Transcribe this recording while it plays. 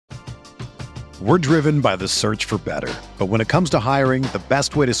We're driven by the search for better. But when it comes to hiring, the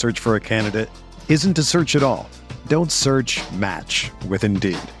best way to search for a candidate isn't to search at all. Don't search, match with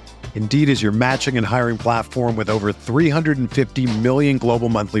Indeed. Indeed is your matching and hiring platform with over 350 million global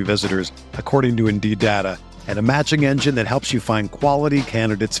monthly visitors, according to Indeed data, and a matching engine that helps you find quality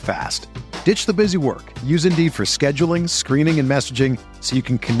candidates fast. Ditch the busy work. Use Indeed for scheduling, screening, and messaging so you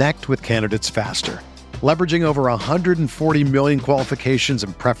can connect with candidates faster. Leveraging over 140 million qualifications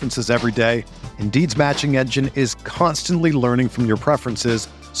and preferences every day, Indeed's matching engine is constantly learning from your preferences,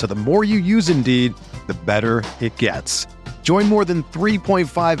 so the more you use Indeed, the better it gets. Join more than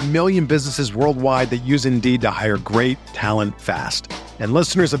 3.5 million businesses worldwide that use Indeed to hire great talent fast. And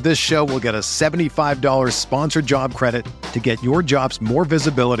listeners of this show will get a $75 sponsored job credit to get your jobs more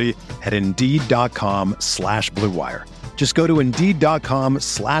visibility at Indeed.com/Blue Wire. Just go to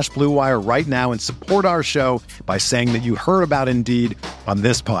Indeed.com/Blue Wire right now and support our show by saying that you heard about Indeed on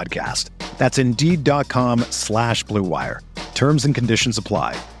this podcast. That's Indeed.com/Blue Wire. Terms and conditions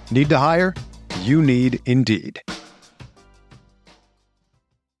apply. Need to hire? You need Indeed.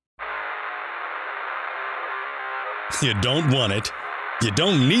 You don't want it, you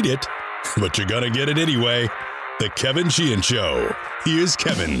don't need it, but you're going to get it anyway. The Kevin Sheehan Show. Here's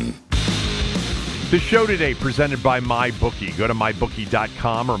Kevin. The show today presented by MyBookie. Go to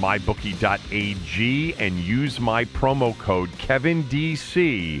MyBookie.com or MyBookie.ag and use my promo code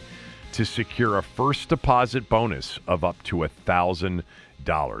KevinDC to secure a first deposit bonus of up to $1,000.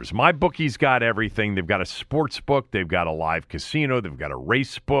 MyBookie's got everything. They've got a sports book. They've got a live casino. They've got a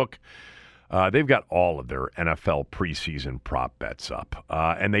race book. They've got all of their NFL preseason prop bets up.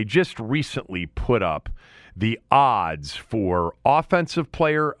 And they just recently put up the odds for Offensive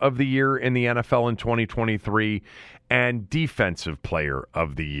Player of the Year in the NFL in 2023 and Defensive Player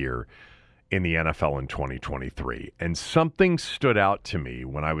of the Year in the NFL in 2023. And something stood out to me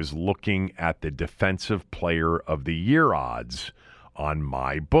when I was looking at the Defensive Player of the Year odds on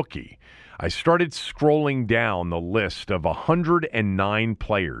MyBookie. I started scrolling down the list of 109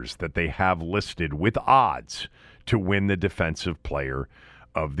 players that they have listed with odds to win the Defensive Player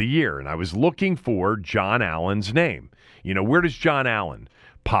of the Year. And I was looking for John Allen's name. You know, where does John Allen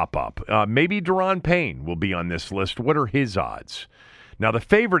pop up? Maybe Deron Payne will be on this list. What are his odds? Now, the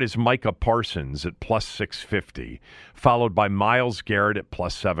favorite is Micah Parsons at plus 650, followed by Myles Garrett at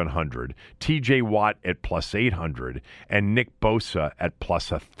plus 700, TJ Watt at plus 800, and Nick Bosa at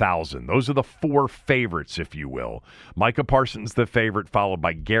plus 1,000. Those are the four favorites, if you will. Micah Parsons, the favorite, followed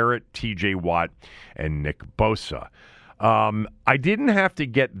by Garrett, TJ Watt, and Nick Bosa. I didn't have to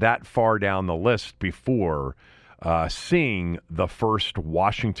get that far down the list before seeing the first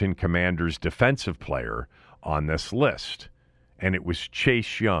Washington Commanders defensive player on this list. And it was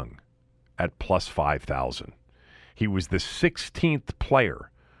Chase Young at plus 5,000. He was the 16th player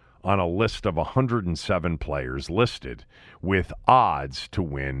on a list of 107 players listed with odds to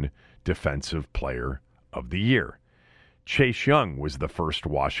win Defensive Player of the Year. Chase Young was the first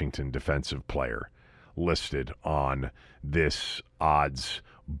Washington defensive player listed on this odds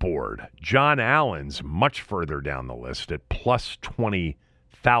board. John Allen's much further down the list at plus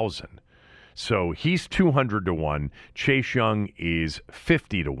 20,000. So he's 200 to 1. Chase Young is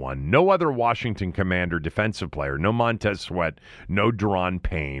 50 to 1. No other Washington Commander defensive player, no Montez Sweat, no Deron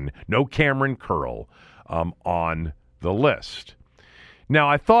Payne, no Cameron Curl on the list. Now,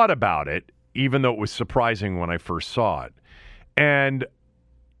 I thought about it, even though it was surprising when I first saw it, and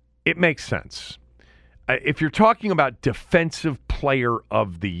it makes sense. If you're talking about Defensive Player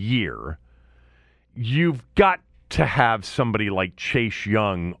of the Year, you've got to have somebody like Chase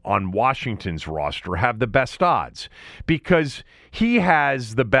Young on Washington's roster have the best odds, because he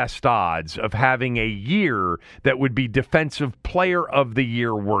has the best odds of having a year that would be Defensive Player of the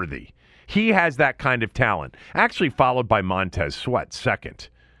Year worthy. He has that kind of talent, actually followed by Montez Sweat second.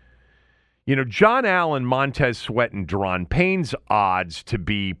 You know, John Allen, Montez Sweat, and Deron Payne's odds to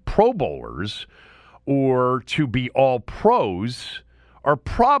be Pro Bowlers or to be all pros are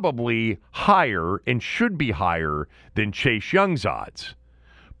probably higher and should be higher than Chase Young's odds.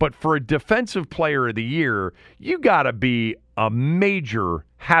 But for a Defensive Player of the Year, you got to be a major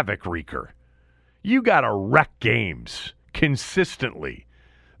havoc wreaker. You got to wreck games consistently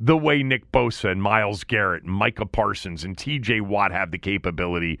the way Nick Bosa and Myles Garrett and Micah Parsons and TJ Watt have the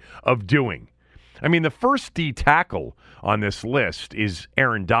capability of doing. I mean, the first D tackle on this list is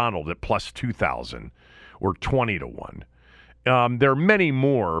Aaron Donald at plus 2,000 or 20 to 1. There are many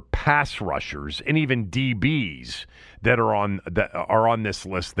more pass rushers and even DBs that are on this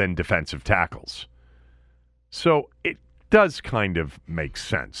list than defensive tackles. So it does kind of make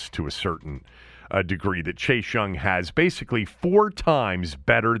sense to a certain degree that Chase Young has basically 4 times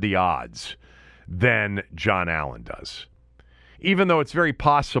better the odds than John Allen does. Even though it's very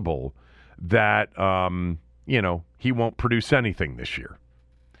possible that, he won't produce anything this year.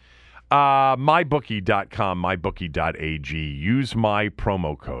 MyBookie.com, MyBookie.ag. Use my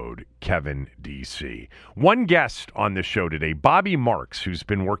promo code, KevinDC. One guest on the show today, Bobby Marks, who's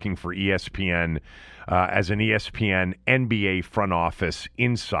been working for ESPN as an ESPN NBA front office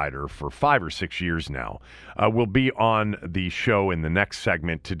insider for 5 or 6 years now, will be on the show in the next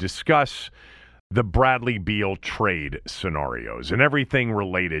segment to discuss the Bradley Beal trade scenarios and everything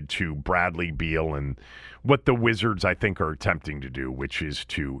related to Bradley Beal and what the Wizards, I think, are attempting to do, which is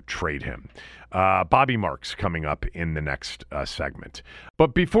to trade him. Bobby Marks coming up in the next segment.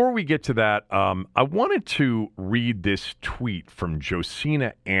 But before we get to that, I wanted to read this tweet from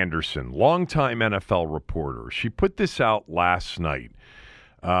Josina Anderson, longtime NFL reporter. She put this out last night.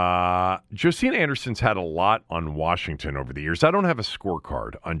 Josina Anderson's had a lot on Washington over the years. I don't have a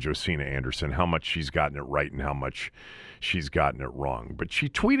scorecard on Josina Anderson, how much she's gotten it right and how much she's gotten it wrong. But she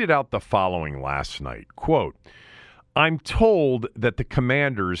tweeted out the following last night, quote, "I'm told that the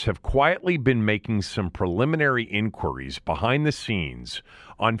Commanders have quietly been making some preliminary inquiries behind the scenes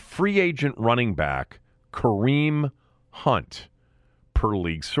on free agent running back Kareem Hunt, per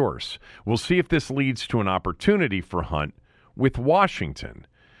league source. We'll see if this leads to an opportunity for Hunt with Washington."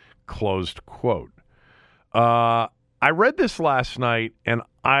 Closed quote. I read this last night, and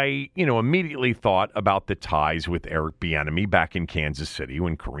I, immediately thought about the ties with Eric Bieniemy back in Kansas City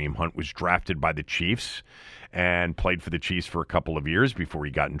when Kareem Hunt was drafted by the Chiefs and played for the Chiefs for a couple of years before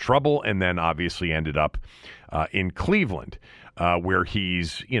he got in trouble, and then obviously ended up in Cleveland, where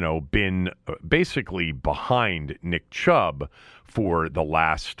he's, been basically behind Nick Chubb for the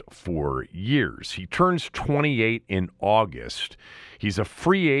last 4 years. He turns 28 in August. He's a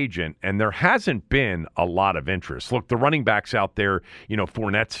free agent, and there hasn't been a lot of interest. Look, the running backs out there,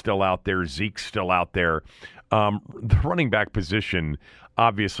 Fournette's still out there, Zeke's still out there. The running back position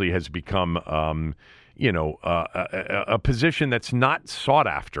obviously has become, a position that's not sought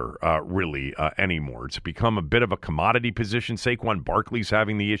after really anymore. It's become a bit of a commodity position. Saquon Barkley's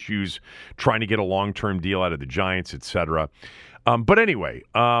having the issues trying to get a long-term deal out of the Giants, etc. But anyway,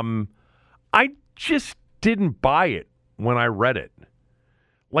 I just didn't buy it when I read it.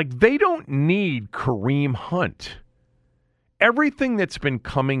 Like, they don't need Kareem Hunt. Everything that's been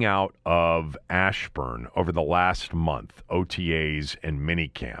coming out of Ashburn over the last month, OTAs and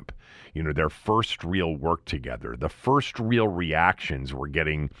minicamp, their first real work together, the first real reactions we're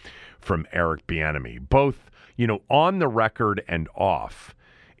getting from Eric Bieniemy, both, on the record and off,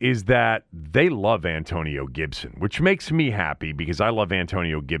 is that they love Antonio Gibson, which makes me happy because I love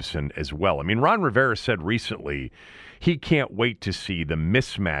Antonio Gibson as well. I mean, Ron Rivera said recently he can't wait to see the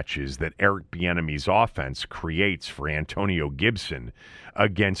mismatches that Eric Bieniemy's offense creates for Antonio Gibson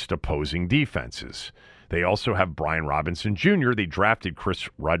against opposing defenses. They also have Brian Robinson Jr. They drafted Chris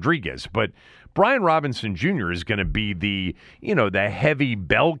Rodriguez, but Brian Robinson Jr. is going to be the heavy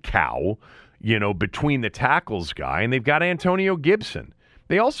bell cow, between the tackles guy, and they've got Antonio Gibson.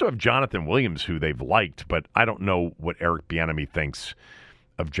 They also have Jonathan Williams, who they've liked, but I don't know what Eric Bieniemy thinks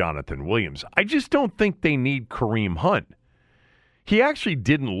of Jonathan Williams. I just don't think they need Kareem Hunt. He actually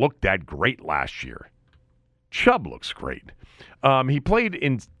didn't look that great last year. Chubb looks great. He played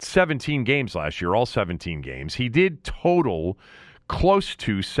in 17 games last year, all 17 games. He did total close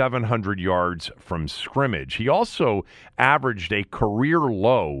to 700 yards from scrimmage. He also averaged a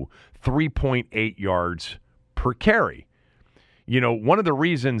career-low 3.8 yards per carry. One of the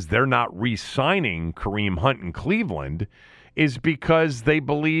reasons they're not re-signing Kareem Hunt in Cleveland is because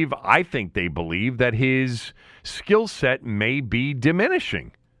I think they believe that his skill set may be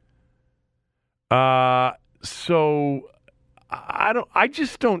diminishing. So I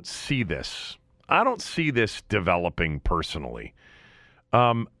just don't see this. I don't see this developing personally.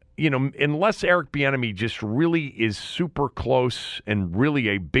 Unless Eric Bieniemy just really is super close and really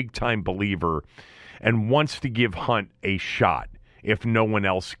a big-time believer and wants to give Hunt a shot if no one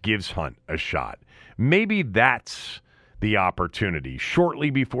else gives Hunt a shot. Maybe that's the opportunity shortly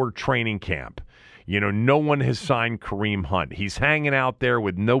before training camp. No one has signed Kareem Hunt. He's hanging out there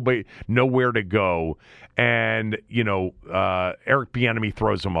with nowhere to go, and, Eric Bieniemy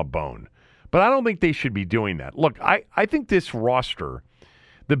throws him a bone. But I don't think they should be doing that. Look, I think this roster,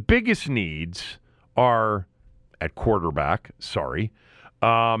 the biggest needs are at quarterback,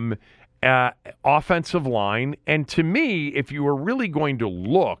 offensive line, and to me, if you are really going to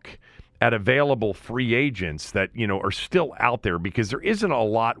look at available free agents that, are still out there, because there isn't a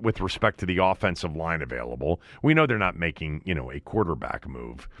lot with respect to the offensive line available. We know they're not making, a quarterback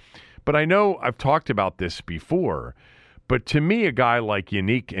move. But I know I've talked about this before, but to me, a guy like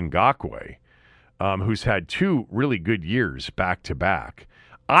Yannick Ngakoue, who's had 2 really good years back to back.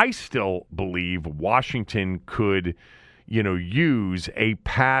 I still believe Washington could, use a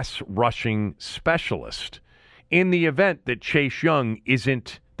pass rushing specialist in the event that Chase Young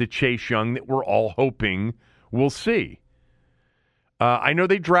isn't the Chase Young that we're all hoping we'll see. I know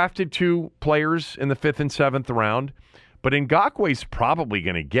they drafted 2 players in the 5th and 7th round, but Ngakwe's probably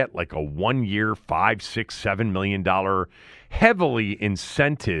going to get like a 1-year, $5, $6, $7 million heavily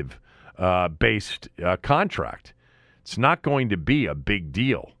incentive based contract. It's not going to be a big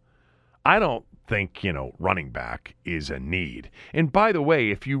deal. I don't think, running back is a need. And by the way,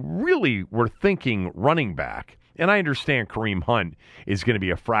 if you really were thinking running back, and I understand Kareem Hunt is going to be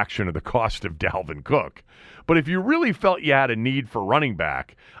a fraction of the cost of Dalvin Cook, but if you really felt you had a need for running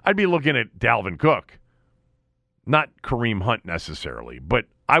back, I'd be looking at Dalvin Cook. Not Kareem Hunt necessarily, but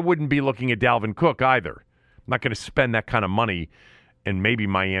I wouldn't be looking at Dalvin Cook either. I'm not going to spend that kind of money, and maybe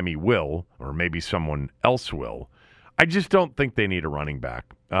Miami will, or maybe someone else will. I just don't think they need a running back,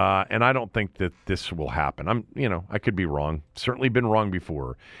 and I don't think that this will happen. I could be wrong. Certainly been wrong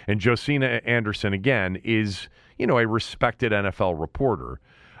before. And Josina Anderson, again, is, a respected NFL reporter,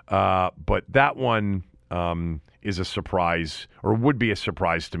 but that one is a surprise, or would be a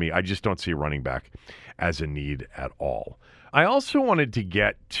surprise to me. I just don't see a running back as a need at all. I also wanted to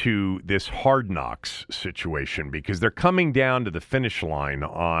get to this Hard Knocks situation because they're coming down to the finish line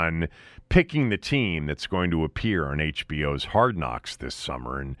on picking the team that's going to appear on HBO's Hard Knocks this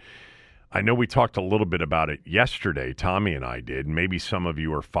summer. And I know we talked a little bit about it yesterday, Tommy and I did. Maybe some of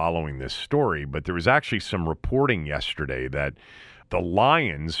you are following this story, but there was actually some reporting yesterday that the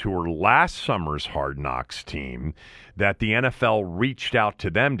Lions, who were last summer's Hard Knocks team, that the NFL reached out to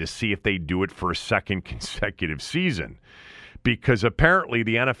them to see if they'd do it for a second consecutive season. Because apparently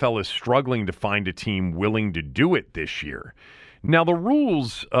the NFL is struggling to find a team willing to do it this year. Now, the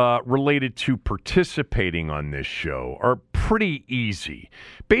rules related to participating on this show are pretty easy.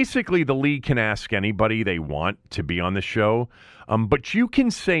 Basically, the league can ask anybody they want to be on the show, but you can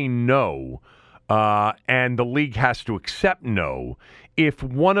say no, and the league has to accept no if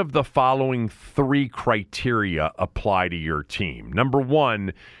one of the following 3 criteria apply to your team. Number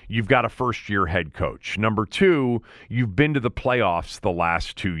 1, you've got a first-year head coach. Number 2, you've been to the playoffs the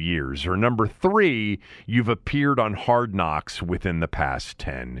last 2 years. Or number 3, you've appeared on Hard Knocks within the past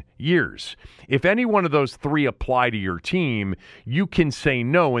 10 years. If any one of those 3 apply to your team, you can say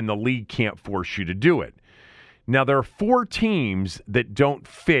no, and the league can't force you to do it. Now, there are 4 teams that don't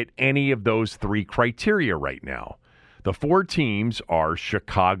fit any of those 3 criteria right now. The 4 teams are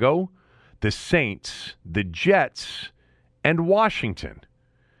Chicago, the Saints, the Jets, and Washington.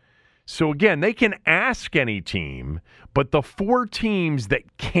 So again, they can ask any team, but the 4 teams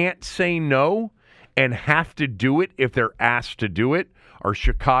that can't say no and have to do it if they're asked to do it are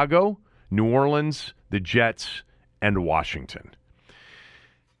Chicago, New Orleans, the Jets, and Washington.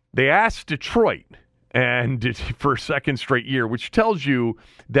 They asked Detroit and for a second straight year, which tells you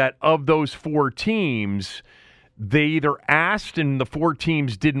that of those 4 teams, they either asked and the 4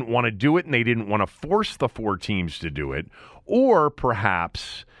 teams didn't want to do it and they didn't want to force the 4 teams to do it, or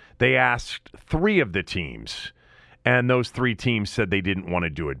perhaps they asked 3 of the teams and those 3 teams said they didn't want to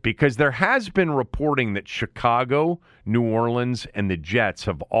do it. Because there has been reporting that Chicago, New Orleans, and the Jets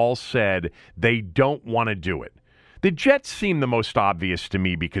have all said they don't want to do it. The Jets seem the most obvious to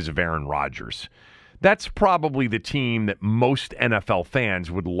me because of Aaron Rodgers. That's probably the team that most NFL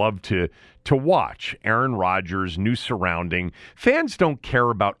fans would love to watch. Aaron Rodgers, new surrounding. Fans don't care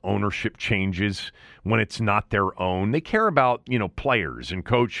about ownership changes when it's not their own. They care about, players and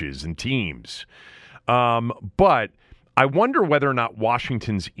coaches and teams. But I wonder whether or not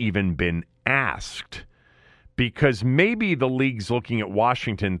Washington's even been asked, because maybe the league's looking at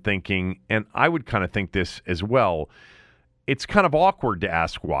Washington thinking, and I would kind of think this as well, it's kind of awkward to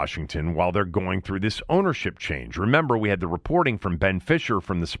ask Washington while they're going through this ownership change. Remember, we had the reporting from Ben Fisher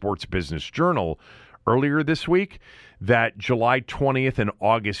from the Sports Business Journal earlier this week that July 20th and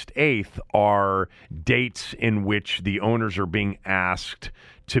August 8th are dates in which the owners are being asked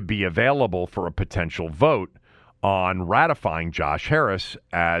to be available for a potential vote on ratifying Josh Harris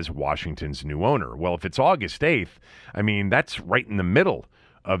as Washington's new owner. Well, if it's August 8th, that's right in the middle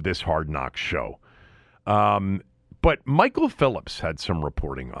of this Hard Knocks show. But Michael Phillips had some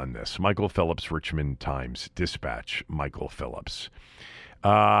reporting on this. Michael Phillips, Richmond Times-Dispatch, Michael Phillips.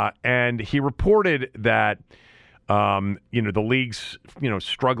 And he reported that, the league's,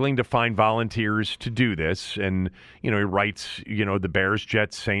 struggling to find volunteers to do this. And, he writes, the Bears,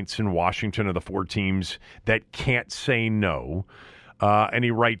 Jets, Saints, and Washington are the 4 teams that can't say no. And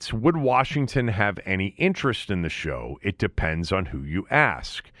he writes, would Washington have any interest in the show? It depends on who you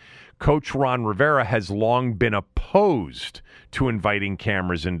ask. Coach Ron Rivera has long been opposed to inviting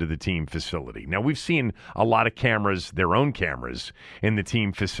cameras into the team facility. Now, we've seen a lot of cameras, their own cameras, in the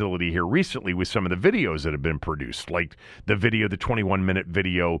team facility here recently with some of the videos that have been produced, like the 21-minute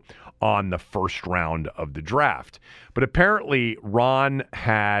video on the first round of the draft. But apparently, Ron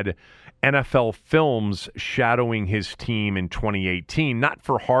had NFL Films shadowing his team in 2018, not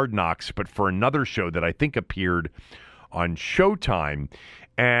for Hard Knocks, but for another show that I think appeared on Showtime.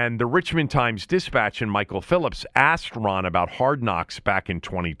 And the Richmond Times-Dispatch and Michael Phillips asked Ron about Hard Knocks back in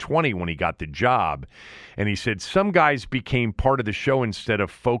 2020 when he got the job. And he said some guys became part of the show instead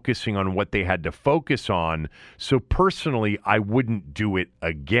of focusing on what they had to focus on. So personally, I wouldn't do it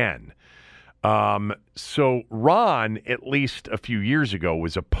again. So Ron, at least a few years ago,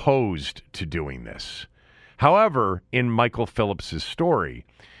 was opposed to doing this. However, in Michael Phillips's story,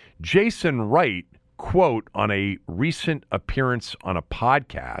 Jason Wright, quote, on a recent appearance on a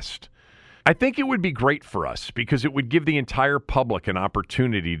podcast, I think it would be great for us because it would give the entire public an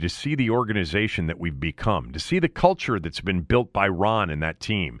opportunity to see the organization that we've become, to see the culture that's been built by Ron and that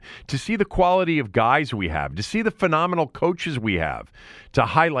team, to see the quality of guys we have, to see the phenomenal coaches we have, to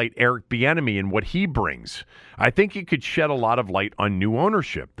highlight Eric Bieniemy and what he brings. I think it could shed a lot of light on new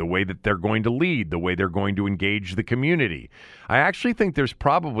ownership, the way that they're going to lead, the way they're going to engage the community. I actually think there's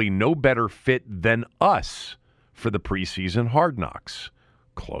probably no better fit than us for the preseason Hard Knocks.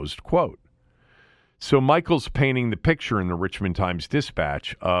 Closed quote. So Michael's painting the picture in the Richmond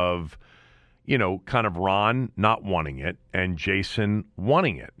Times-Dispatch of, kind of Ron not wanting it and Jason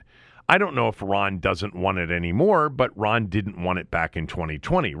wanting it. I don't know if Ron doesn't want it anymore, but Ron didn't want it back in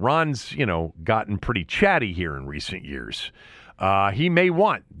 2020. Ron's, gotten pretty chatty here in recent years. He may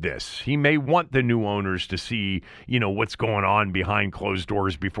want this. He may want the new owners to see, what's going on behind closed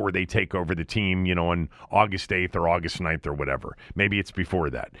doors before they take over the team, on August 8th or August 9th or whatever. Maybe it's before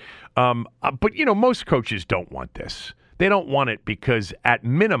that. But most coaches don't want this. They don't want it because at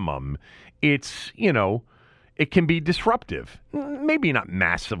minimum, it's, it can be disruptive. Maybe not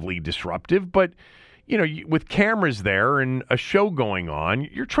massively disruptive, but with cameras there and a show going on,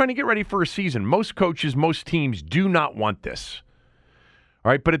 you're trying to get ready for a season. Most coaches, most teams do not want this. All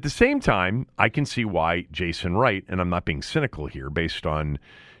right, but at the same time, I can see why Jason Wright, and I'm not being cynical here based on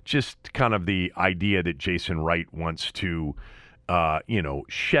just kind of the idea that Jason Wright wants to,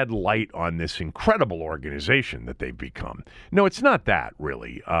 shed light on this incredible organization that they've become. No, it's not that,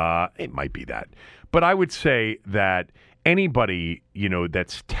 really. It might be that. But I would say that anybody,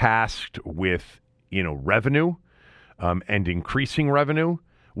 that's tasked with, revenue and increasing revenue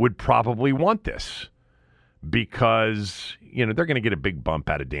would probably want this. Because, they're going to get a big bump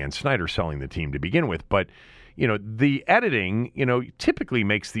out of Dan Snyder selling the team to begin with. But, the editing, typically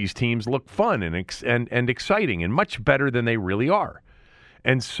makes these teams look fun and exciting and much better than they really are.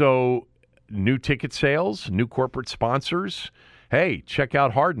 And so new ticket sales, new corporate sponsors, hey, check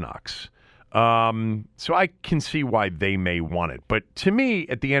out Hard Knocks. So I can see why they may want it. But to me,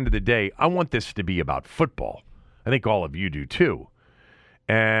 at the end of the day, I want this to be about football. I think all of you do too.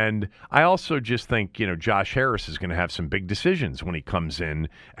 And I also just think, Josh Harris is going to have some big decisions when he comes in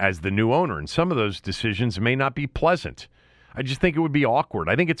as the new owner. And some of those decisions may not be pleasant. I just think it would be awkward.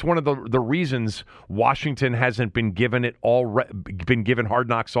 I think it's one of the reasons Washington hasn't been given Hard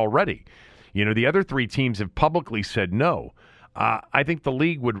Knocks already. The other three teams have publicly said no. I think the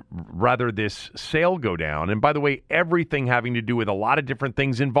league would rather this sale go down. And by the way, everything having to do with a lot of different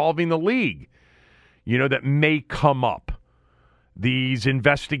things involving the league, that may come up. These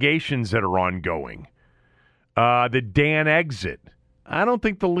investigations that are ongoing, the Dan exit. I don't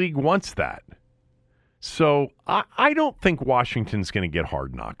think the league wants that. So I don't think Washington's going to get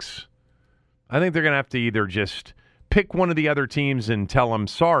Hard Knocks. I think they're going to have to either just pick one of the other teams and tell them,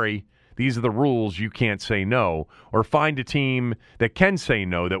 sorry, these are the rules, you can't say no, or find a team that can say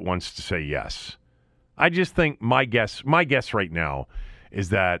no that wants to say yes. I just think my guess right now is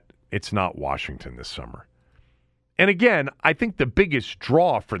that it's not Washington this summer. And again, I think the biggest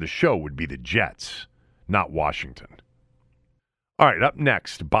draw for the show would be the Jets, not Washington. All right, up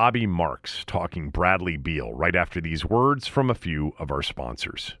next, Bobby Marks talking Bradley Beal right after these words from a few of our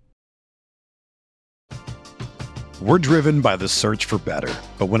sponsors. We're driven by the search for better.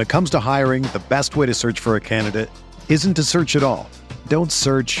 But when it comes to hiring, the best way to search for a candidate isn't to search at all. Don't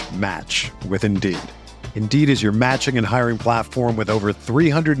search, match with Indeed. Indeed is your matching and hiring platform with over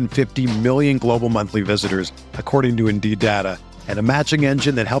 350 million global monthly visitors, according to Indeed data, and a matching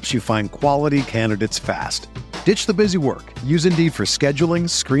engine that helps you find quality candidates fast. Ditch the busy work. Use Indeed for scheduling,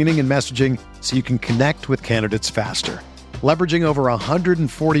 screening, and messaging so you can connect with candidates faster. Leveraging over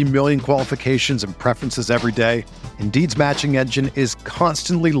 140 million qualifications and preferences every day, Indeed's matching engine is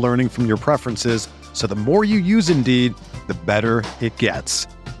constantly learning from your preferences, so the more you use Indeed, the better it gets.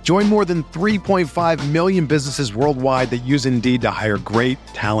 Join more than 3.5 million businesses worldwide that use Indeed to hire great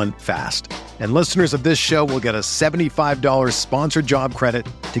talent fast. And listeners of this show will get a $75 sponsored job credit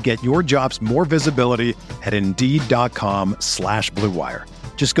to get your jobs more visibility at Indeed.com/Blue Wire.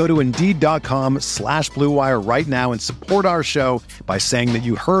 Just go to Indeed.com/Blue Wire right now and support our show by saying that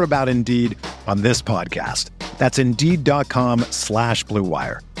you heard about Indeed on this podcast. That's Indeed.com/Blue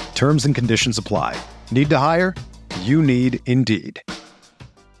Wire. Terms and conditions apply. Need to hire? You need Indeed.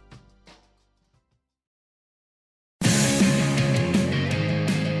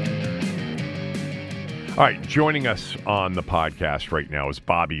 All right, joining us on the podcast right now is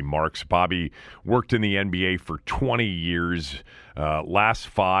Bobby Marks. Bobby worked in the NBA for 20 years, last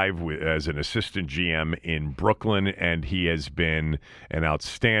 5 as an assistant GM in Brooklyn, and he has been an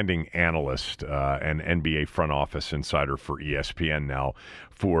outstanding analyst and NBA front office insider for ESPN now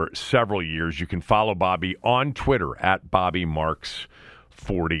for several years. You can follow Bobby on Twitter at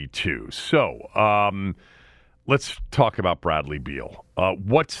BobbyMarks42. So, let's talk about Bradley Beal.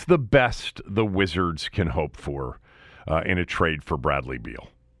 What's the best the Wizards can hope for in a trade for Bradley Beal?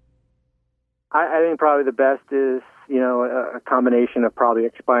 I think probably the best is, a combination of probably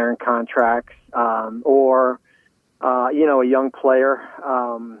expiring contracts or a young player,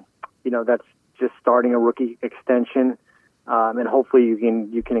 that's just starting a rookie extension. And hopefully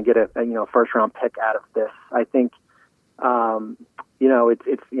you can get a first round pick out of this. I think,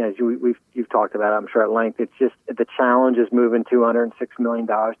 it's you've talked about it, I'm sure at length. It's just the challenge is moving $206 million,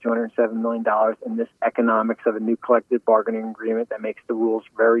 $207 million in this economics of a new collective bargaining agreement that makes the rules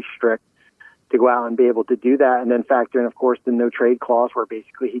very strict to go out and be able to do that. And then factor in, of course, the no trade clause where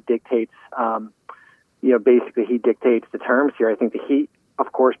basically he dictates, the terms here. I think the Heat,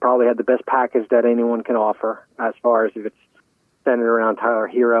 of course, probably had the best package that anyone can offer as far as if it's centered around Tyler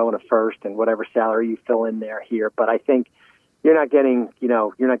Hero and a first and whatever salary you fill in there here. But I think you're not getting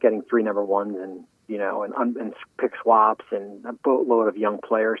 3 number ones and pick swaps and a boatload of young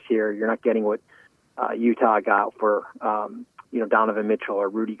players here. You're not getting what Utah got for Donovan Mitchell or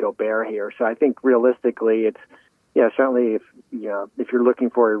Rudy Gobert here. So I think realistically, it's certainly if you're looking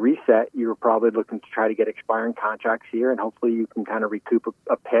for a reset, you're probably looking to try to get expiring contracts here, and hopefully you can kind of recoup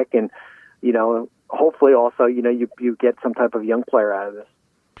a pick, and hopefully also you get some type of young player out of this.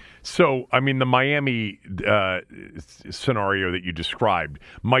 So, I mean, the Miami scenario that you described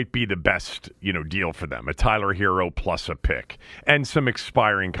might be the best, deal for them. A Tyler Hero plus a pick and some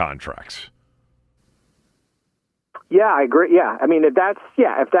expiring contracts. Yeah, I agree. Yeah, I mean, if that's,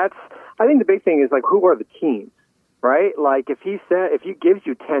 I think the big thing is like, who are the teams, right? Like, if he gives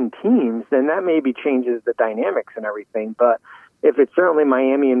you 10 teams, then that maybe changes the dynamics and everything. But if it's certainly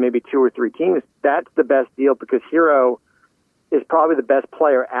Miami and maybe 2 or 3 teams, that's the best deal because Hero is probably the best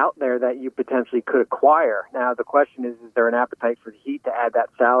player out there that you potentially could acquire. Now, the question is there an appetite for the Heat to add that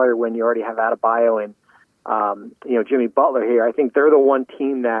salary when you already have Adebayo and, Jimmy Butler here? I think they're the one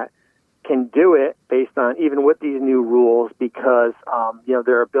team that can do it based on, even with these new rules, because,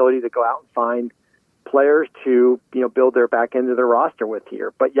 their ability to go out and find players to, build their back end of their roster with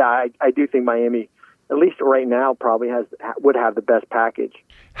here. But yeah, I do think Miami, at least right now, probably would have the best package.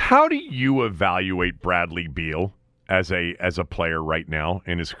 How do you evaluate Bradley Beal as a player right now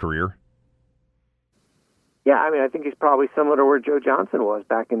in his career? Yeah, I mean, I think he's probably similar to where Joe Johnson was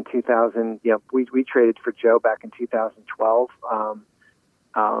back in 2000. We traded for Joe back in 2012.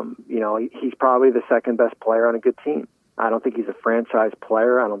 He's probably the second best player on a good team. I don't think he's a franchise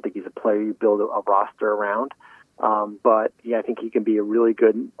player. I don't think he's a player you build a roster around. But yeah, I think he can be a really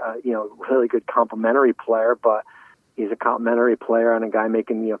good, really good complementary player. But he's a complementary player on a guy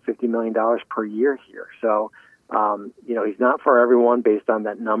making $50 million per year here. So. He's not for everyone based on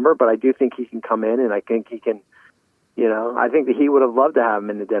that number, but I do think he can come in, and I think he can, I think the Heat would have loved to have him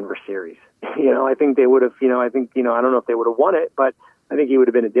in the Denver series. I think they would have, I don't know if they would have won it, but I think he would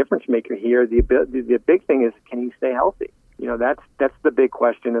have been a difference maker here. The big thing is, can he stay healthy? That's the big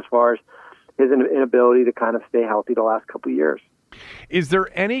question as far as his inability to kind of stay healthy the last couple of years. Is there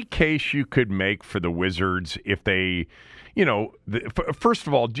any case you could make for the Wizards if they, first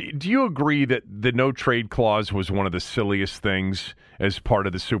of all, do you agree that the no trade clause was one of the silliest things as part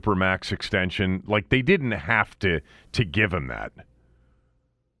of the Supermax extension? Like, they didn't have to give him that.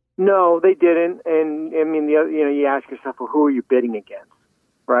 No, they didn't. And I mean, you ask yourself, well, who are you bidding against,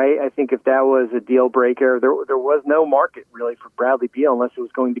 right? I think if that was a deal breaker, there was no market really for Bradley Beal unless it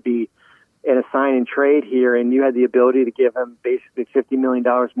was going to be in a sign and trade here, and you had the ability to give him basically $50 million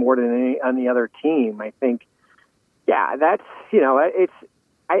more than any other team. I think, Yeah, that's, it's,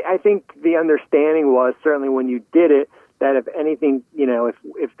 I think the understanding was certainly when you did it that if anything,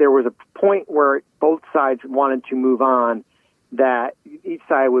 if there was a point where both sides wanted to move on, that each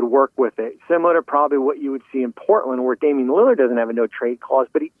side would work with it. Similar to probably what you would see in Portland, where Damian Lillard doesn't have a no-trade clause,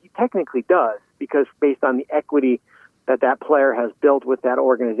 but he technically does, because based on the equity that player has built with that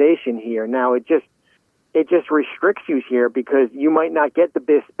organization here. Now, it just restricts you here because you might not get the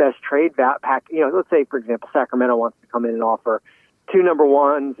best trade pack. Let's say, for example, Sacramento wants to come in and offer 2 number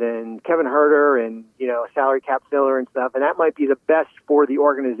ones and Kevin Huerter and, a salary cap filler and stuff, and that might be the best for the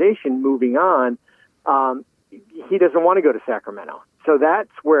organization moving on. He doesn't want to go to Sacramento. So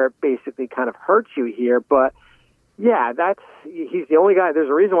that's where it basically kind of hurts you here. But, yeah, he's the only guy. There's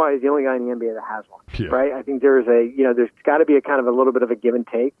a reason why he's the only guy in the NBA that has one, right? I think there's got to be a kind of a little bit of a give and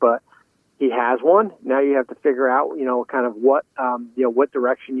take, but he has one. Now you have to figure out, kind of what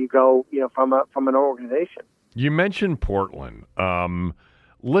direction you go, from an organization. You mentioned Portland.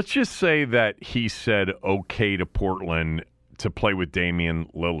 Let's just say that he said okay to Portland to play with Damian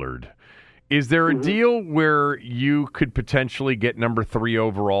Lillard. Is there a deal where you could potentially get number 3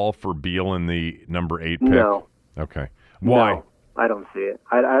 overall for Beal in the number 8 pick? No. Okay. Why? No, I don't see it.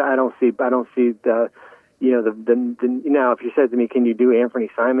 I don't see the if you said to me, can you do Anthony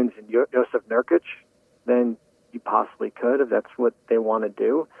Simons and Joseph Nurkic, then you possibly could if that's what they want to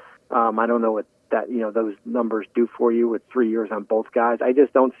do. I don't know what that those numbers do for you with 3 years on both guys. I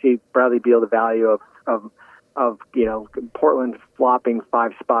just don't see Bradley Beal the value of Portland flopping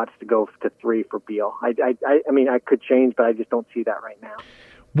 5 spots to go to 3 for Beal. I mean, I could change, but I just don't see that right now.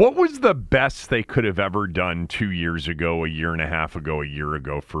 What was the best they could have ever done 2 years ago, a year and a half ago, a year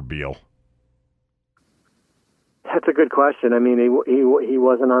ago for Beal? That's a good question. I mean, he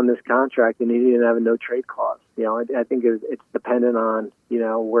wasn't on this contract, and he didn't have a no trade clause. I think it's dependent on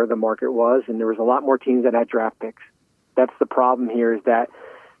where the market was, and there was a lot more teams that had draft picks. That's the problem here, is that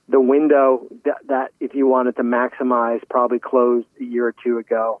the window that if you wanted to maximize probably closed a year or two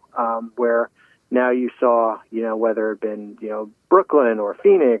ago, where now you saw, whether it had been, Brooklyn or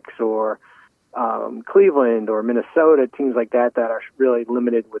Phoenix or Cleveland or Minnesota, teams like that are really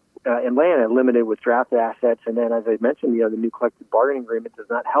limited with Atlanta, limited with draft assets. And then, as I mentioned, the new collective bargaining agreement does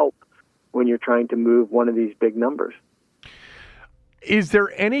not help when you're trying to move one of these big numbers. Is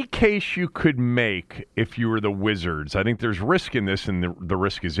there any case you could make if you were the Wizards? I think there's risk in this, and the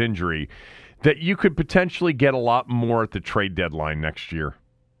risk is injury, that you could potentially get a lot more at the trade deadline next year.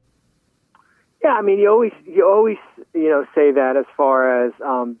 Yeah, I mean, you always say that as far as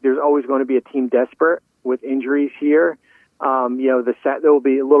there's always going to be a team desperate with injuries here. That will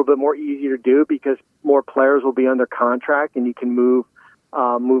be a little bit more easier to do because more players will be under contract and you can move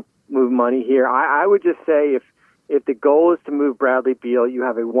money here. I would just say if the goal is to move Bradley Beal, you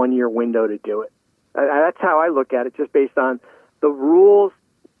have a 1-year window to do it. That's how I look at it, just based on the rules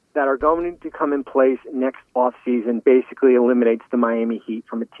that are going to come in place next offseason. Basically eliminates the Miami Heat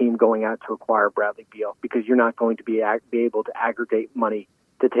from a team going out to acquire Bradley Beal, because you're not going to be able to aggregate money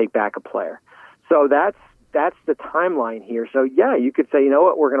to take back a player. So that's the timeline here. So, yeah, you could say, you know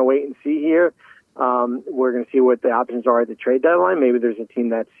what, we're going to wait and see here. We're going to see what the options are at the trade deadline. Maybe there's a team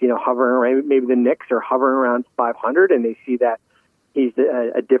that's, hovering around. Maybe the Knicks are hovering around 500, and they see that he's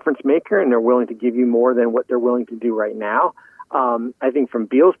a difference maker, and they're willing to give you more than what they're willing to do right now. I think from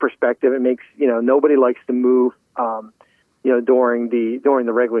Beal's perspective, it makes, nobody likes to move, during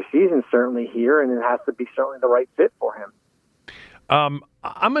the regular season, certainly here, and it has to be certainly the right fit for him.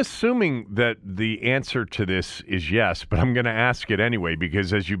 I'm assuming that the answer to this is yes, but I'm going to ask it anyway,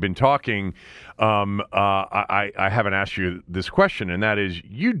 because as you've been talking, I haven't asked you this question, and that is,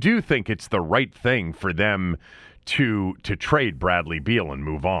 you do think it's the right thing for them to trade Bradley Beal and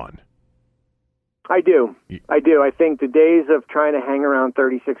move on? I do. I think the days of trying to hang around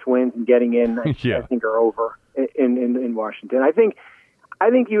 36 wins and getting in, I think are over in Washington. I think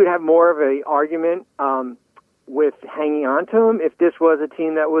you would have more of an argument with hanging on to him if this was a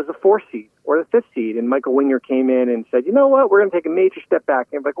team that was the 4th seed or the 5th seed, and Michael Winger came in and said, you know what, we're going to take a major step back.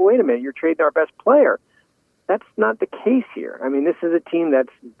 And I'm like, well, wait a minute, you're trading our best player. That's not the case here. I mean, this is a team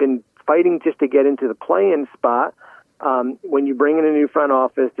that's been fighting just to get into the play-in spot. When you bring in a new front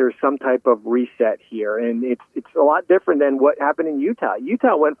office, there's some type of reset here, and it's a lot different than what happened in Utah.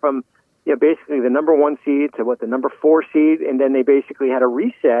 Utah went from basically the number 1 seed to the number 4 seed, and then they basically had a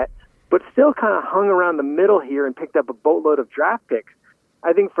reset, but still kind of hung around the middle here and picked up a boatload of draft picks.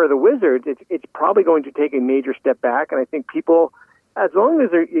 I think for the Wizards, it's probably going to take a major step back, and I think people, as long as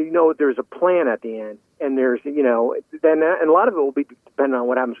there's a plan at the end, and there's then and a lot of it will be depending on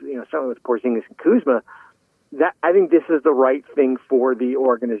what happens, certainly with Porzingis and Kuzma. That I think this is the right thing for the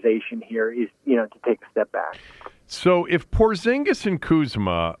organization here is, to take a step back. So if Porzingis and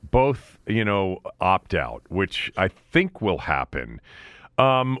Kuzma both, opt out, which I think will happen,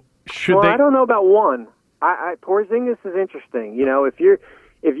 should they? I don't know about one. Porzingis is interesting. If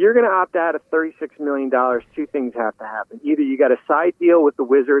you're going to opt out of $36 million, two things have to happen. Either you got a side deal with the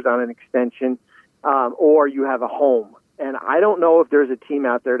Wizards on an extension, or you have a home. And I don't know if there's a team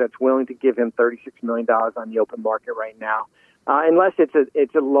out there that's willing to give him $36 million on the open market right now, unless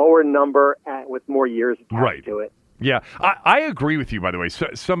it's a lower number with more years attached to it. Yeah, I agree with you, by the way. So,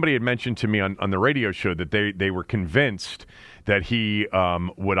 somebody had mentioned to me on the radio show that they were convinced that he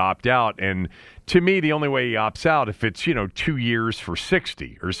would opt out. And to me, the only way he opts out if it's, 2 years for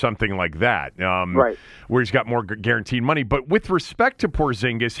 60 or something like that, right, where he's got more guaranteed money. But with respect to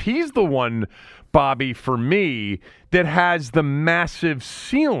Porzingis, he's the one, Bobby, for me, that has the massive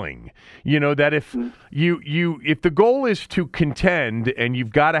ceiling. That if if the goal is to contend and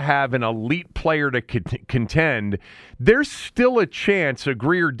you've got to have an elite player to contend, there's still a chance,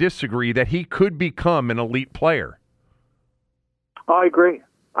 agree or disagree, that he could become an elite player. I agree.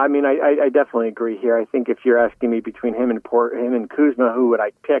 I mean, I definitely agree here. I think if you're asking me between him and Kuzma, who would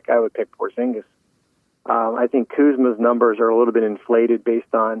I pick? I would pick Porzingis. I think Kuzma's numbers are a little bit inflated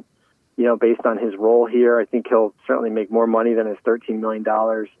based on his role here. I think he'll certainly make more money than his $13 million,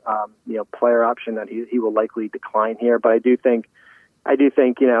 player option that he will likely decline here. But I do think, a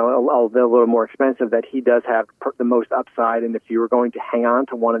little more expensive, that he does have the most upside. And if you were going to hang on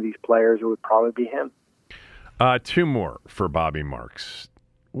to one of these players, it would probably be him. Two more for Bobby Marks.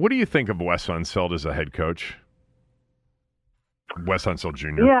 What do you think of Wes Unseld as a head coach? Wes Unseld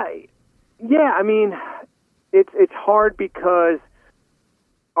Jr. Yeah. I mean, it's hard because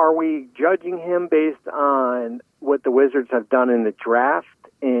are we judging him based on what the Wizards have done in the draft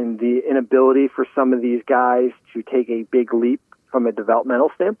and the inability for some of these guys to take a big leap from a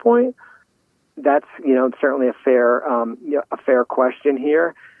developmental standpoint? That's certainly a fair question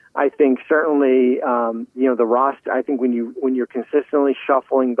here. I think certainly, the roster. I think when you're consistently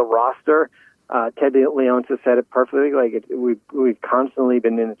shuffling the roster, Ted Leonsis has said it perfectly. We've constantly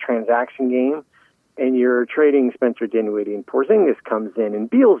been in a transaction game, and you're trading Spencer Dinwiddie, and Porzingis comes in, and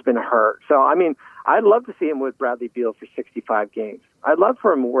Beal's been hurt. So I mean, I'd love to see him with Bradley Beal for 65 games. I'd love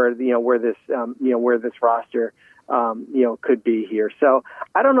for him where this roster could be here. So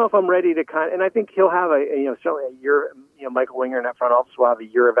I don't know if I'm ready to and I think he'll have certainly a year. Michael Winger in that front office will have a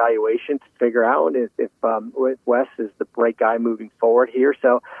year evaluation to figure out if Wes is the right guy moving forward here.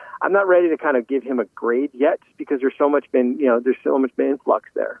 So I'm not ready to kind of give him a grade yet, just because there's so much been influx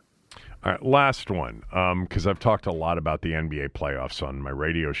there. All right, last one, because I've talked a lot about the NBA playoffs on my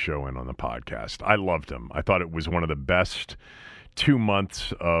radio show and on the podcast. I loved them. I thought it was one of the best 2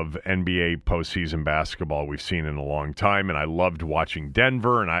 months of NBA postseason basketball we've seen in a long time, and I loved watching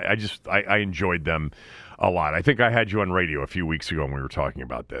Denver, and I enjoyed them a lot. I think I had you on radio a few weeks ago when we were talking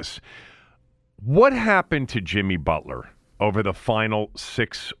about this. What happened to Jimmy Butler over the final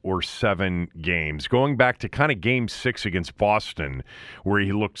 6 or 7 games, going back to kind of Game 6 against Boston, where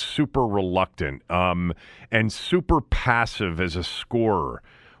he looked super reluctant and super passive as a scorer?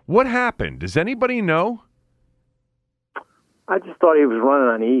 What happened? Does anybody know? I just thought he was running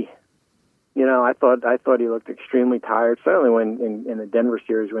on E. I thought he looked extremely tired. Certainly when in the Denver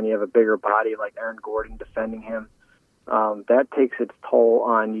series, when you have a bigger body like Aaron Gordon defending him, that takes its toll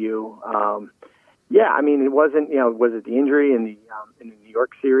on you. I mean, it wasn't. Was it the injury in the New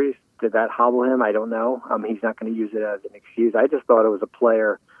York series? Did that hobble him? I don't know. He's not going to use it as an excuse. I just thought it was a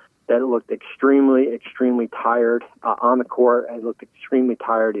player that looked extremely, extremely tired on the court. He looked extremely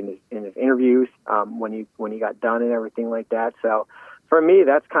tired in his interviews when he got done and everything like that. So for me,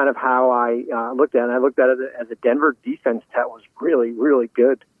 that's kind of how I looked at it. And I looked at it as a Denver defense that was really, really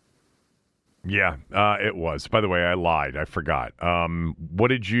good. Yeah, it was. By the way, I lied. I forgot.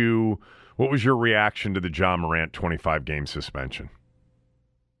 What was your reaction to the Ja Morant 25-game suspension?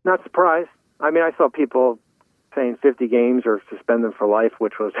 Not surprised. I mean, I saw people saying 50 games or suspend them for life,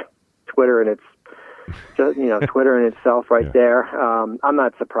 which was Twitter and Twitter in itself right there. I'm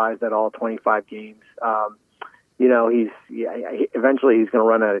not surprised at all. 25 games. Eventually he's going to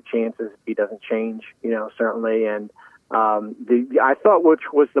run out of chances if he doesn't change. Certainly. And I thought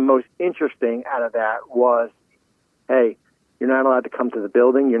which was the most interesting out of that was, hey, you're not allowed to come to the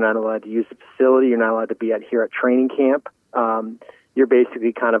building. You're not allowed to use the facility. You're not allowed to be here at training camp. You're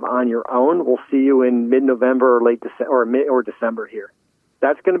basically kind of on your own. We'll see you in mid-November or late December or December here.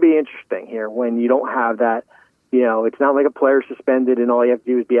 That's going to be interesting here when you don't have that. It's not like a player suspended and all you have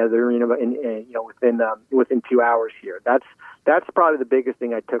to do is be out of the arena within 2 hours here. That's probably the biggest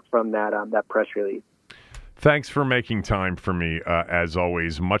thing I took from that press release. Thanks for making time for me, as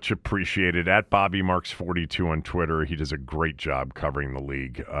always. Much appreciated. At BobbyMarks42 on Twitter. He does a great job covering the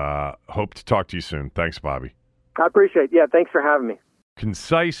league. Hope to talk to you soon. Thanks, Bobby. I appreciate it. Yeah, thanks for having me.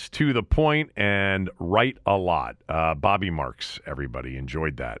 Concise, to the point, and right a lot. Bobby Marks, everybody.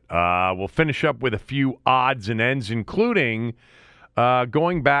 Enjoyed that. We'll finish up with a few odds and ends, including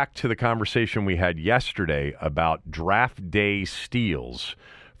going back to the conversation we had yesterday about draft day steals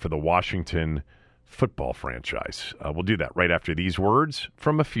for the Washington football franchise. We'll do that right after these words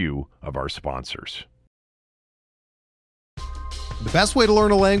from a few of our sponsors. The best way to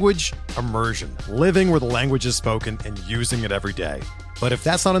learn a language? Immersion. Living where the language is spoken and using it every day. But if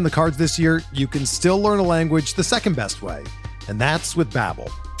that's not in the cards this year, you can still learn a language the second best way, and that's with Babbel.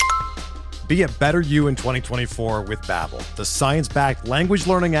 Be a better you in 2024 with Babbel, the science-backed language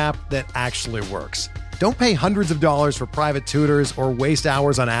learning app that actually works. Don't pay hundreds of dollars for private tutors or waste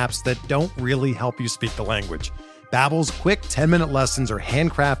hours on apps that don't really help you speak the language. Babbel's quick 10-minute lessons are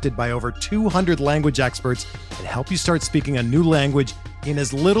handcrafted by over 200 language experts and help you start speaking a new language in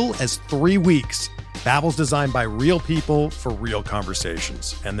as little as 3 weeks. Babbel's designed by real people for real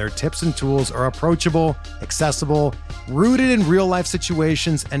conversations, and their tips and tools are approachable, accessible, rooted in real-life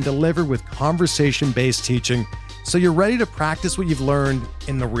situations, and delivered with conversation-based teaching, so you're ready to practice what you've learned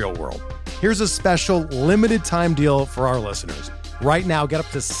in the real world. Here's a special limited-time deal for our listeners. Right now, get up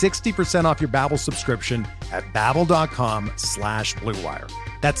to 60% off your Babbel subscription at babbel.com/Blue Wire.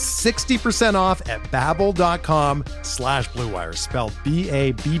 That's 60% off at babbel.com/Blue Wire, spelled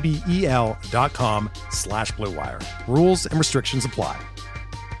BABBEL.com/Blue Wire. Rules and restrictions apply.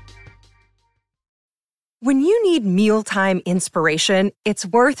 When you need mealtime inspiration, it's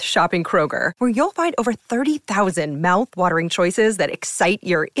worth shopping Kroger, where you'll find over 30,000 mouth-watering choices that excite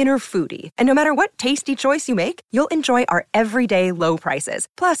your inner foodie. And no matter what tasty choice you make, you'll enjoy our everyday low prices,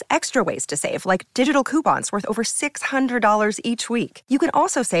 plus extra ways to save, like digital coupons worth over $600 each week. You can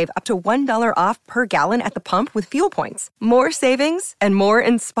also save up to $1 off per gallon at the pump with fuel points. More savings and more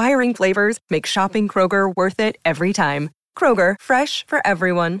inspiring flavors make shopping Kroger worth it every time. Kroger, fresh for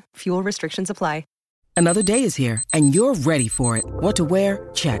everyone. Fuel restrictions apply. Another day is here, and you're ready for it. What to wear?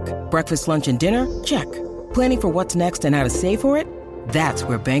 Check. Breakfast, lunch, and dinner? Check. Planning for what's next and how to save for it? That's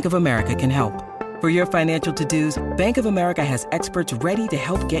where Bank of America can help. For your financial to-dos, Bank of America has experts ready to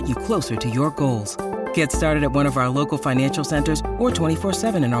help get you closer to your goals. Get started at one of our local financial centers or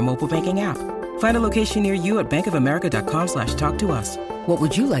 24/7 in our mobile banking app. Find a location near you at bankofamerica.com/talktous. What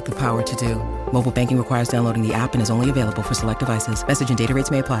would you like the power to do? Mobile banking requires downloading the app and is only available for select devices. Message and data rates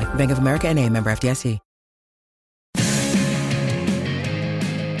may apply. Bank of America N.A., member FDIC.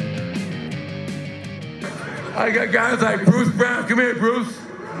 I got guys like Bruce Brown. Come here, Bruce.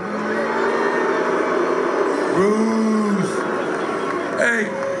 Bruce. Hey,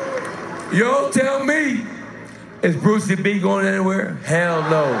 y'all tell me, is Brucey B going anywhere? Hell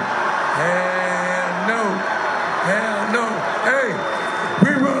no. Hell no. Hell no. Hey, we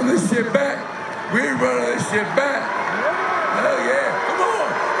running this shit back. We running this shit back. Oh yeah. Come on.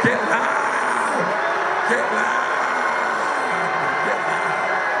 Get loud. Get loud.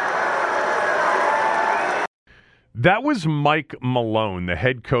 That was Mike Malone, the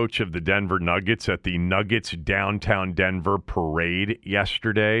head coach of the Denver Nuggets at the Nuggets Downtown Denver parade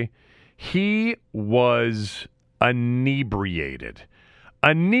yesterday. He was inebriated.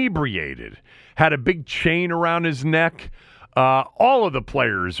 Had a big chain around his neck. All of the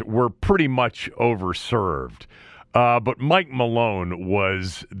players were pretty much overserved. But Mike Malone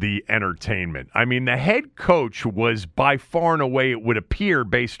was the entertainment. I mean, the head coach was by far and away, it would appear,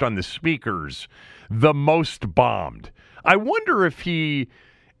 based on the speakers, the most bombed. I wonder if he,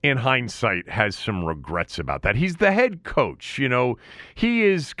 in hindsight, has some regrets about that. He's the head coach. You know, he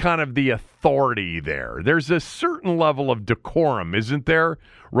is kind of the authority there. There's a certain level of decorum, isn't there,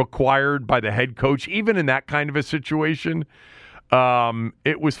 required by the head coach, even in that kind of a situation.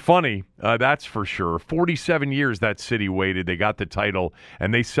 It was funny, that's for sure. 47 years that city waited. They got the title,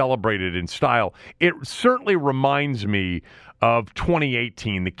 and they celebrated in style. It certainly reminds me of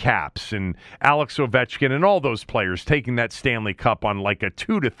 2018, the Caps, and Alex Ovechkin and all those players taking that Stanley Cup on like a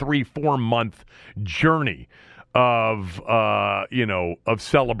 2 to 3, 4 month journey of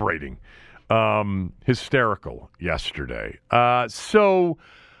celebrating. Hysterical yesterday. So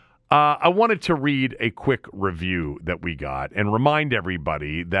I wanted to read a quick review that we got and remind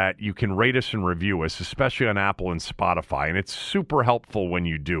everybody that you can rate us and review us, especially on Apple and Spotify, and it's super helpful when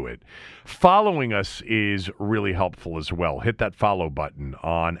you do it. Following us is really helpful as well. Hit that follow button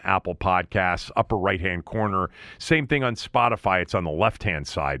on Apple Podcasts, upper right-hand corner. Same thing on Spotify. It's on the left-hand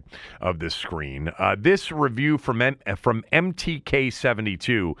side of the screen. This review from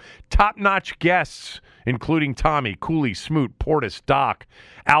MTK72, top-notch guests, including Tommy, Cooley, Smoot, Portis, Doc,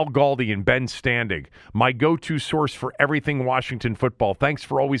 Al Galdi, and Ben Standig. My go-to source for everything Washington football. Thanks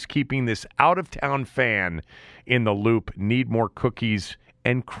for always keeping this out-of-town fan in the loop. Need more cookies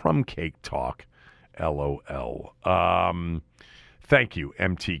and crumb cake talk. LOL. Thank you,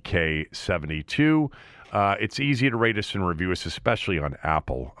 MTK72. It's easy to rate us and review us, especially on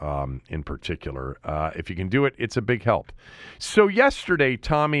Apple in particular. If you can do it, it's a big help. So yesterday,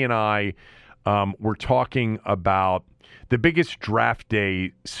 Tommy and I were talking about the biggest draft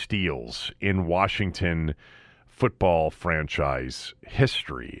day steals in Washington football franchise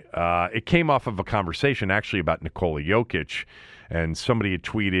history. It came off of a conversation actually about Nikola Jokic, and somebody had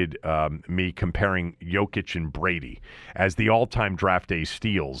tweeted me comparing Jokic and Brady as the all-time draft day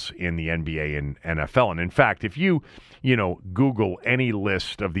steals in the NBA and NFL. And in fact, if you Google any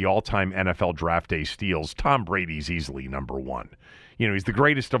list of the all-time NFL draft day steals, Tom Brady's easily number one. He's the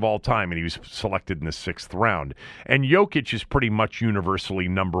greatest of all time, and he was selected in the 6th round. And Jokic is pretty much universally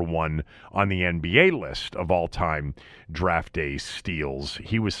number one on the NBA list of all-time draft day steals.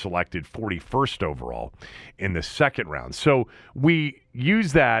 He was selected 41st overall in the 2nd round. So we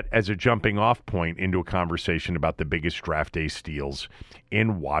use that as a jumping-off point into a conversation about the biggest draft day steals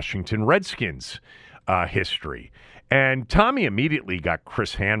in Washington Redskins history. And Tommy immediately got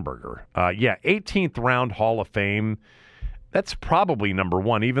Chris Hanburger. 18th round Hall of Fame. That's probably number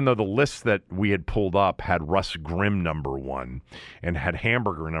one, even though the list that we had pulled up had Russ Grimm number one and had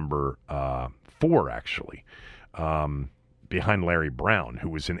Hamburger number 4, actually, behind Larry Brown, who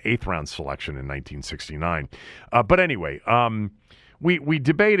was an 8th round selection in 1969. But anyway, we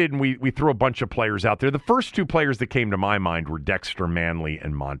debated and we threw a bunch of players out there. The first 2 players that came to my mind were Dexter Manley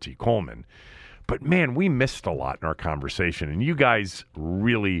and Monty Coleman. But, man, we missed a lot in our conversation, and you guys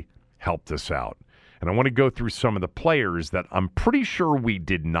really helped us out. And I want to go through some of the players that I'm pretty sure we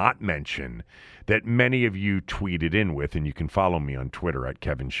did not mention that many of you tweeted in with, and you can follow me on Twitter at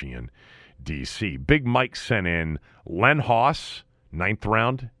Kevin Sheehan, DC. Big Mike sent in Len Haas, 9th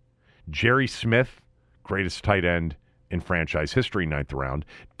round. Jerry Smith, greatest tight end in franchise history, 9th round.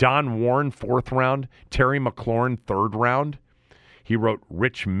 Don Warren, 4th round. Terry McLaurin, 3rd round. He wrote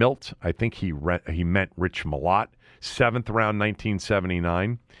Rich Milt. I think he meant Rich Malott, 7th round,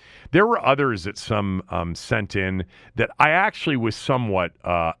 1979. There were others that some sent in that I actually was somewhat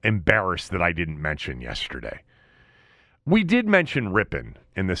embarrassed that I didn't mention yesterday. We did mention Rippon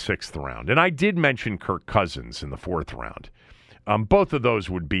in the 6th round, and I did mention Kirk Cousins in the 4th round. Both of those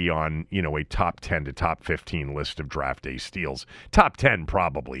would be on, a top 10 to top 15 list of draft day steals. Top 10,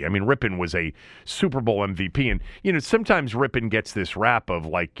 probably. I mean, Rippon was a Super Bowl MVP. And, sometimes Rippon gets this rap of,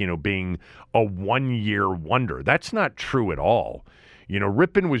 being a one-year wonder. That's not true at all.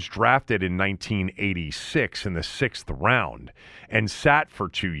 Rippon was drafted in 1986 in the 6th round and sat for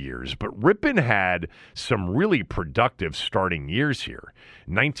 2 years. But Rippon had some really productive starting years here.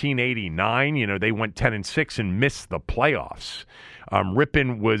 1989, they went 10-6 and missed the playoffs.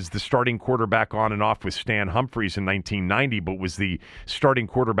 Rippon was the starting quarterback on and off with Stan Humphries in 1990, but was the starting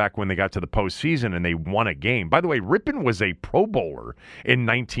quarterback when they got to the postseason and they won a game. By the way, Rippon was a Pro Bowler in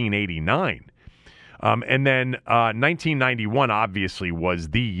 1989. And then 1991 obviously was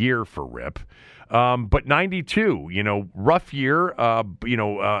the year for Rip. But 92, rough year, up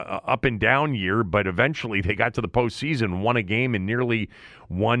and down year, but eventually they got to the postseason, won a game, and nearly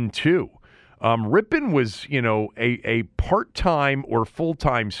won 2. Rippon was, a part-time or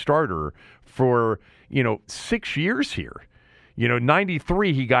full-time starter for, 6 years here.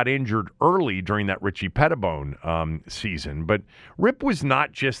 93, he got injured early during that Richie Pettibone season. But Rip was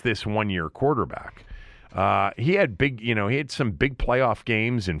not just this one-year quarterback. He had he had some big playoff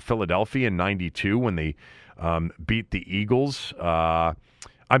games in Philadelphia in 92 when they beat the Eagles.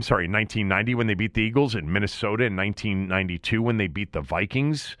 I'm sorry, 1990 when they beat the Eagles, in Minnesota in 1992 when they beat the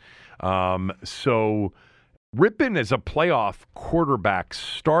Vikings. So Rippon as a playoff quarterback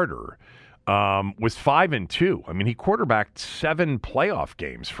starter was 5-2. I mean, he quarterbacked 7 playoff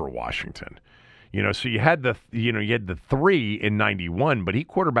games for Washington. So you had the 3 in 91, but he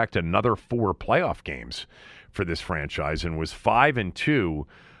quarterbacked another 4 playoff games for this franchise and was 5-2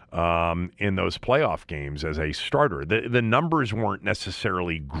 in those playoff games as a starter. The numbers weren't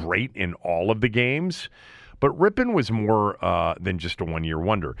necessarily great in all of the games, But Rippon was more than just a one-year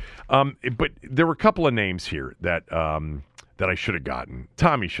wonder. But there were a couple of names here that I should have gotten.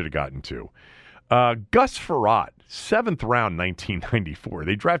 Tommy should have gotten too. Gus Frerotte, 7th round, 1994.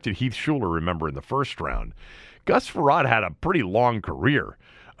 They drafted Heath Schuler, remember, in the first round. Gus Frerotte had a pretty long career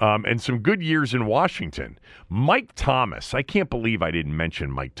and some good years in Washington. Mike Thomas, I can't believe I didn't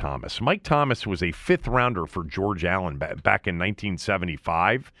mention Mike Thomas. Mike Thomas was a 5th rounder for George Allen back in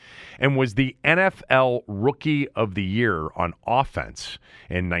 1975 and was the NFL Rookie of the Year on offense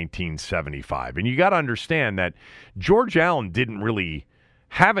in 1975. And you got to understand that George Allen didn't really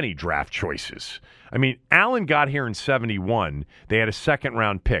have any draft choices. I mean, Allen got here in 71. They had a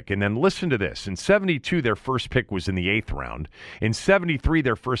 2nd-round pick. And then listen to this. In 72, their first pick was in the 8th round. In 73,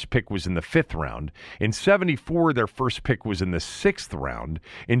 their first pick was in the 5th round. In 74, their first pick was in the 6th round.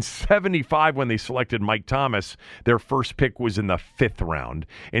 In 75, when they selected Mike Thomas, their first pick was in the 5th round.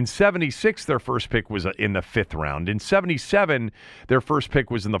 In 76, their first pick was in the 5th round. In 77, their first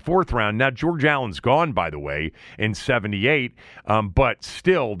pick was in the 4th round. Now, George Allen's gone, by the way, in 78, but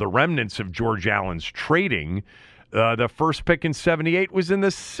still, the remnants of George Allen's trading, the first pick in 78 was in the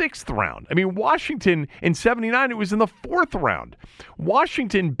 6th round. I mean, Washington in 79, it was in the 4th round.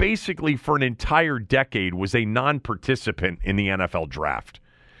 Washington basically for an entire decade was a non-participant in the NFL draft.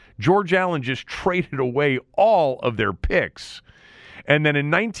 George Allen just traded away all of their picks. And then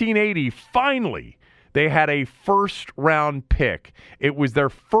in 1980, finally, they had a first-round pick. It was their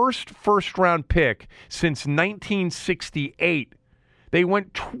first-round pick since 1968. They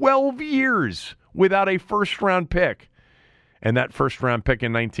went 12 years without a first-round pick. And that first-round pick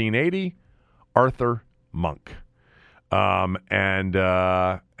in 1980, Arthur Monk. And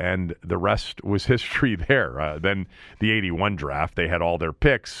the rest was history there. Then the 81 draft, they had all their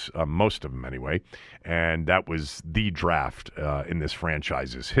picks, most of them anyway, and that was the draft in this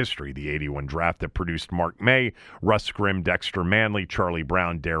franchise's history, the 81 draft that produced Mark May, Russ Grimm, Dexter Manley, Charlie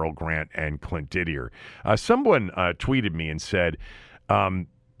Brown, Darrell Grant, and Clint Didier. Someone tweeted me and said,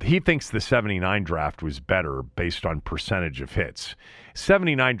 he thinks the 79 draft was better based on percentage of hits.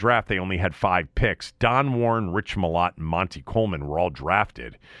 79 draft, they only had 5 picks. Don Warren, Rich Malott, and Monty Coleman were all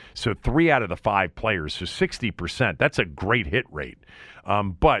drafted. So 3 out of the 5 players, so 60%. That's a great hit rate.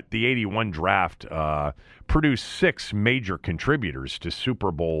 But the 81 draft produced 6 major contributors to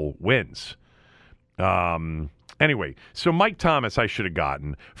Super Bowl wins. Anyway, so Mike Thomas I should have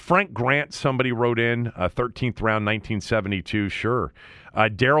gotten. Frank Grant, somebody wrote in, 13th round, 1972, sure.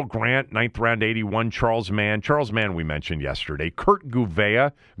 Darrell Grant, 9th round, 81. Charles Mann we mentioned yesterday. Kurt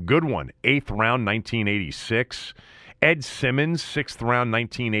Gouveia, good one, 8th round, 1986. Ed Simmons, 6th round,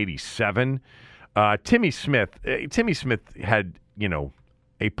 1987. Timmy Smith had, a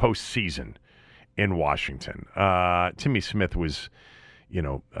postseason in Washington. Timmy Smith was,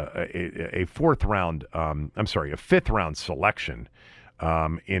 a 5th round selection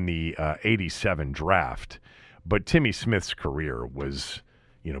in the 87 draft. But Timmy Smith's career was,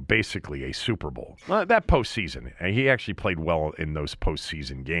 basically a Super Bowl. That postseason, he actually played well in those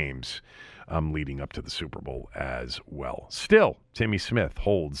postseason games leading up to the Super Bowl as well. Still, Timmy Smith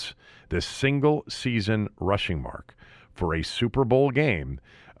holds the single-season rushing mark for a Super Bowl game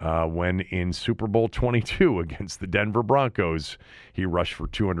when in Super Bowl 22 against the Denver Broncos, he rushed for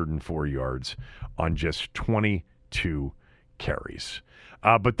 204 yards on just 22 carries.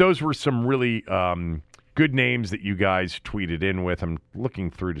 But those were some really good names that you guys tweeted in with. I'm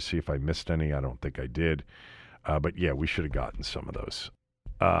looking through to see if I missed any. I don't think I did. But, yeah, we should have gotten some of those.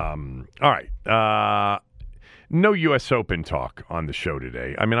 All right. No U.S. Open talk on the show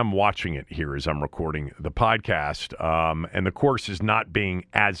today. I mean, I'm watching it here as I'm recording the podcast, and the course is not being,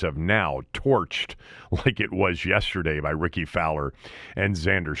 as of now, torched like it was yesterday by Ricky Fowler and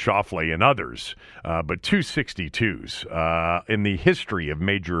Xander Schauffele and others. But 262s. In the history of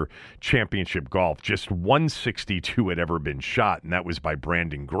major championship golf, just 162 had ever been shot, and that was by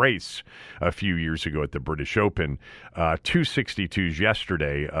Brandon Grace a few years ago at the British Open. 262s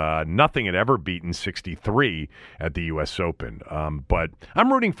yesterday. Nothing had ever beaten 63 at the U.S. Open. But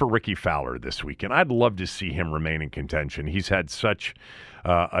I'm rooting for Ricky Fowler this weekend. I'd love to see him remain in contention. He's had such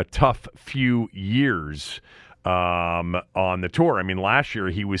a tough few years on the tour. I mean, last year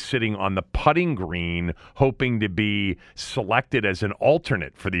he was sitting on the putting green hoping to be selected as an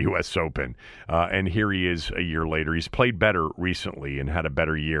alternate for the U.S. Open. And here he is a year later. He's played better recently and had a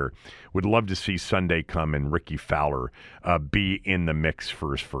better year. Would love to see Sunday come and Ricky Fowler be in the mix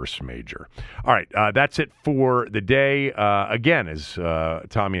for his first major. All right, that's it for the day. Again, as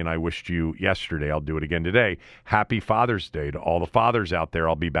Tommy and I wished you yesterday, I'll do it again today. Happy Father's Day to all the fathers out there.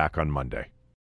 I'll be back on Monday.